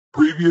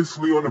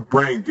Previously on the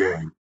Brain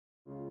Game.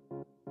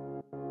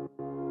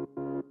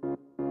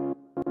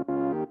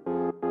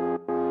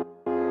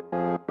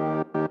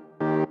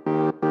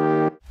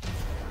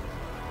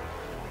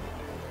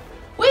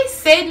 We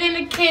sitting in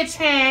the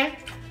kitchen,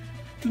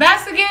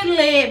 about to get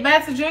lit,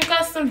 about to drink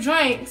us some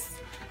drinks,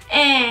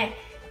 and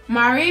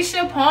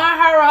Marisha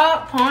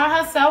pouring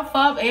herself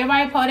up.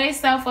 Everybody pour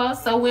themselves up,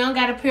 so we don't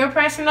gotta peer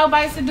pressure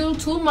nobody to do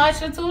too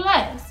much or too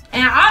less.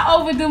 And I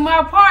overdo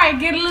my part,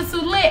 get a little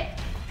too lit,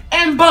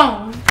 and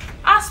boom,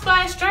 I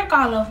splash drink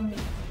all over me.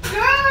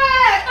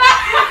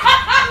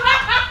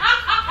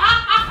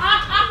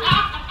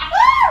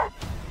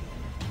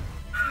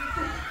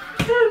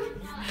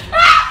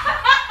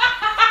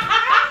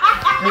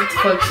 What the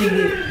fuck she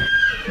did?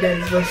 That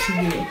is what she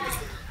did.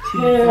 She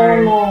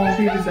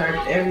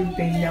deserved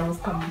everything that was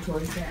coming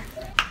towards her.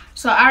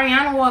 So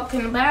Ariana walked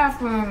in the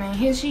bathroom and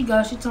here she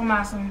goes. She told me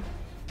something.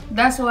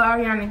 That's what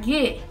Ariana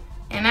get.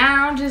 And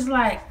I'm just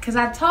like, cause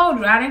I told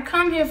her I didn't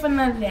come here for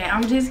none of that.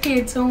 I'm just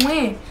here to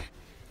win.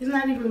 It's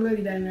not even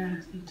really that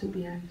nasty, to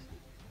be honest.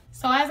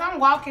 So as I'm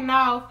walking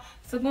off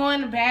to go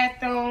in the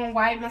bathroom,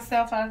 wipe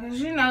myself out,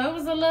 cause you know it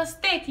was a little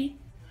sticky.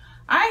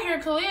 I hear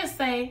Khalil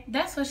say,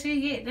 "That's what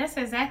she get. That's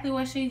exactly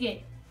what she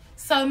get."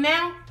 So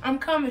now I'm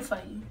coming for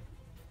you.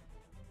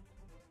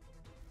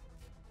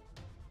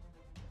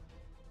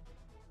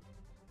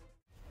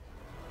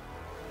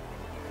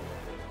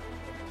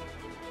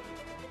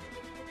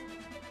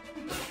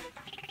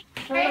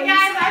 Hey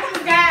guys, I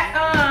just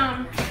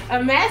got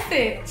a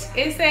message.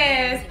 It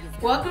says,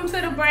 "Welcome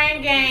to the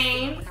Brain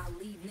Game.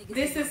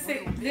 This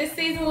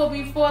season will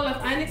be full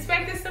of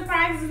unexpected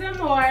surprises and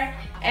more.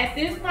 At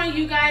this point,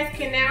 you guys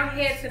can now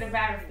head to the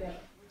battlefield."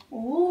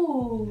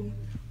 Ooh,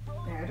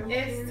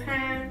 it's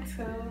time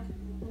to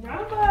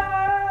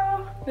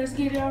rumble. Let's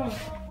get it on.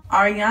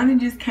 Ariana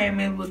just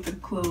came in with the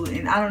clue,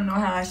 and I don't know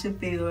how I should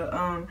feel.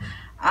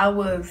 I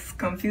was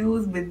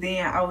confused, but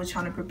then I was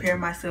trying to prepare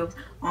myself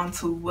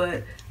onto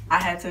what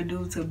I had to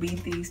do to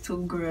beat these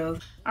two girls.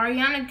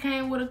 Ariana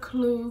came with a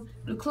clue.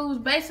 The clue was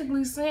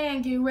basically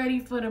saying, get ready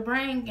for the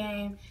brain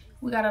game.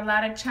 We got a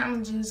lot of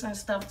challenges and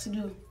stuff to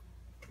do.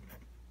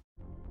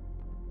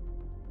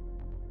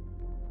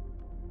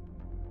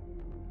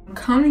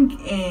 Coming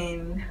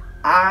in,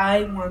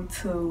 I want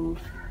to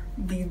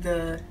be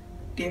the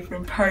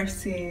different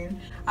person.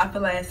 I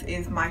feel like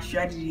it's my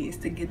strategy is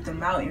to get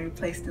them out and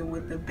replace them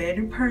with a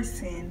better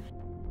person.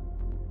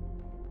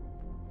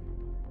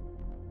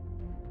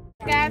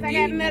 Guys, I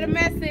got another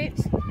message.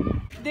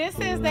 This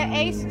is the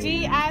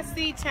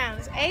HGIC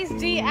challenge.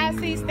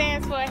 HGIC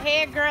stands for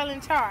Head Girl in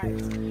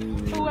Charge.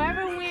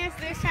 Whoever wins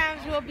this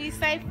challenge will be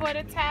safe for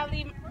the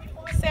tally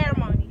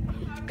ceremony.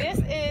 This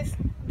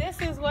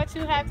is what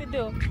you have to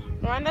do.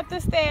 Run up the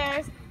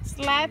stairs,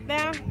 slide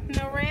down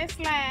the red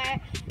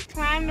slide,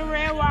 climb the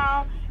red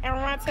wall, and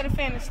run to the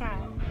finish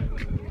line.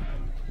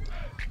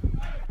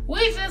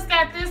 We just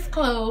got this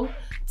clue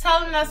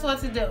telling us what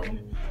to do.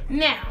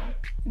 Now,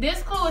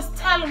 this clue is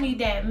telling me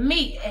that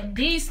me and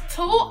these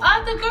two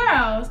other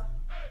girls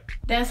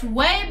that's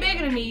way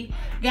bigger than me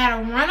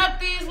gotta run up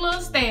these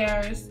little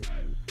stairs,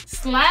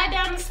 slide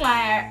down the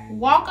slide,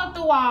 walk up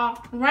the wall,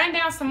 run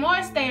down some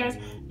more stairs,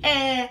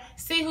 and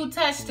see who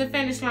touched the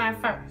finish line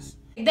first.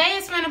 They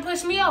is finna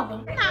push me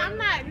over. No, I'm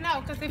not,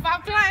 no, because if I'm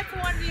applying for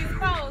one of these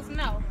poles,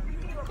 no.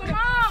 Come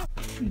on.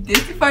 This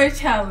is the first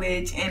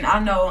challenge, and I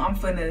know I'm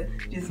finna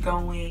just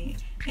go in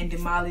and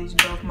demolish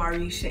both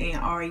Marisha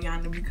and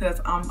Ariana because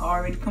I'm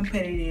already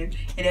competitive,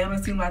 and they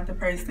don't seem like the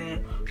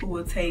person who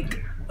will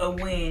take a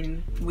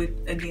win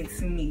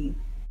against me.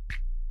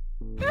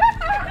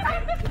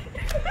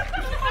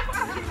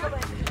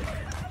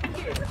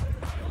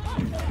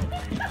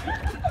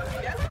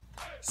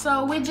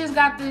 So we just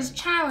got this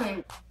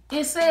challenge.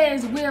 It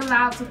says we're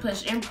allowed to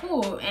push and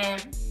pull,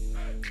 and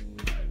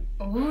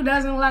who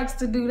doesn't like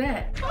to do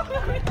that?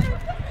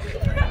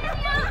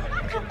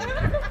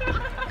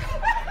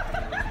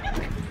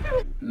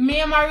 Me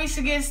and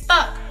Marisha get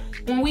stuck.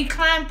 When we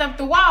climbed up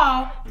the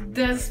wall,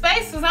 the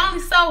space was only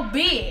so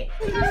big.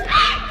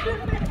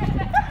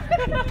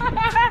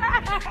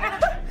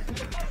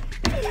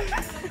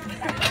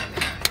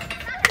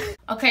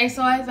 Okay,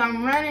 so as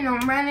I'm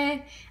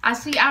running, I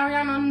see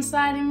Ariana on the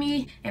side of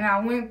me, and I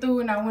went through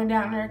and I went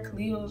down there.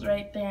 Khalil was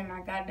right there, and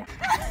I got down.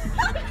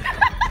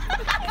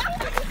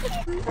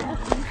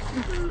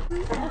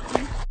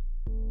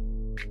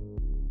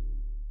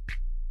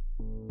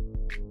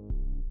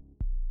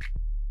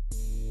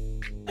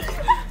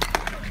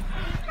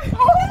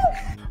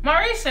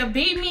 Marisha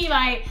beat me,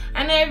 like,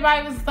 and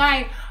everybody was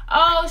like,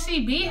 "Oh,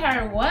 she beat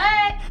her,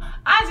 what?"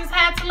 I just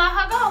had to let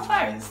her go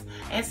first.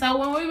 And so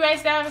when we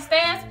raced down the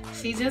stairs,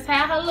 she just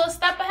had her little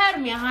step ahead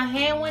of me, and her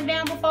hand went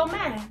down before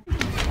mine.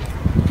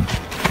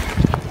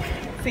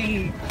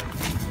 See,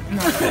 no.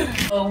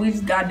 So we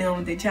just got done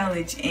with the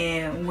challenge,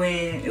 and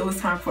when it was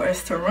time for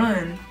us to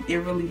run, it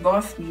really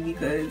lost me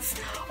because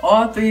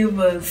all three of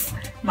us,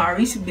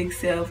 Marisha big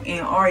self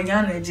and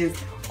Ariana,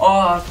 just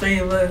all three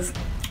of us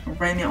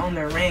running on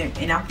the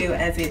ramp, and I feel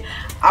as if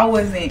I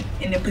wasn't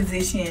in a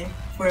position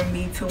for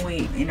me to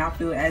win, and I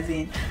feel as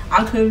in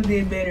I could have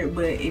did better,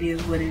 but it is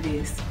what it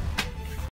is.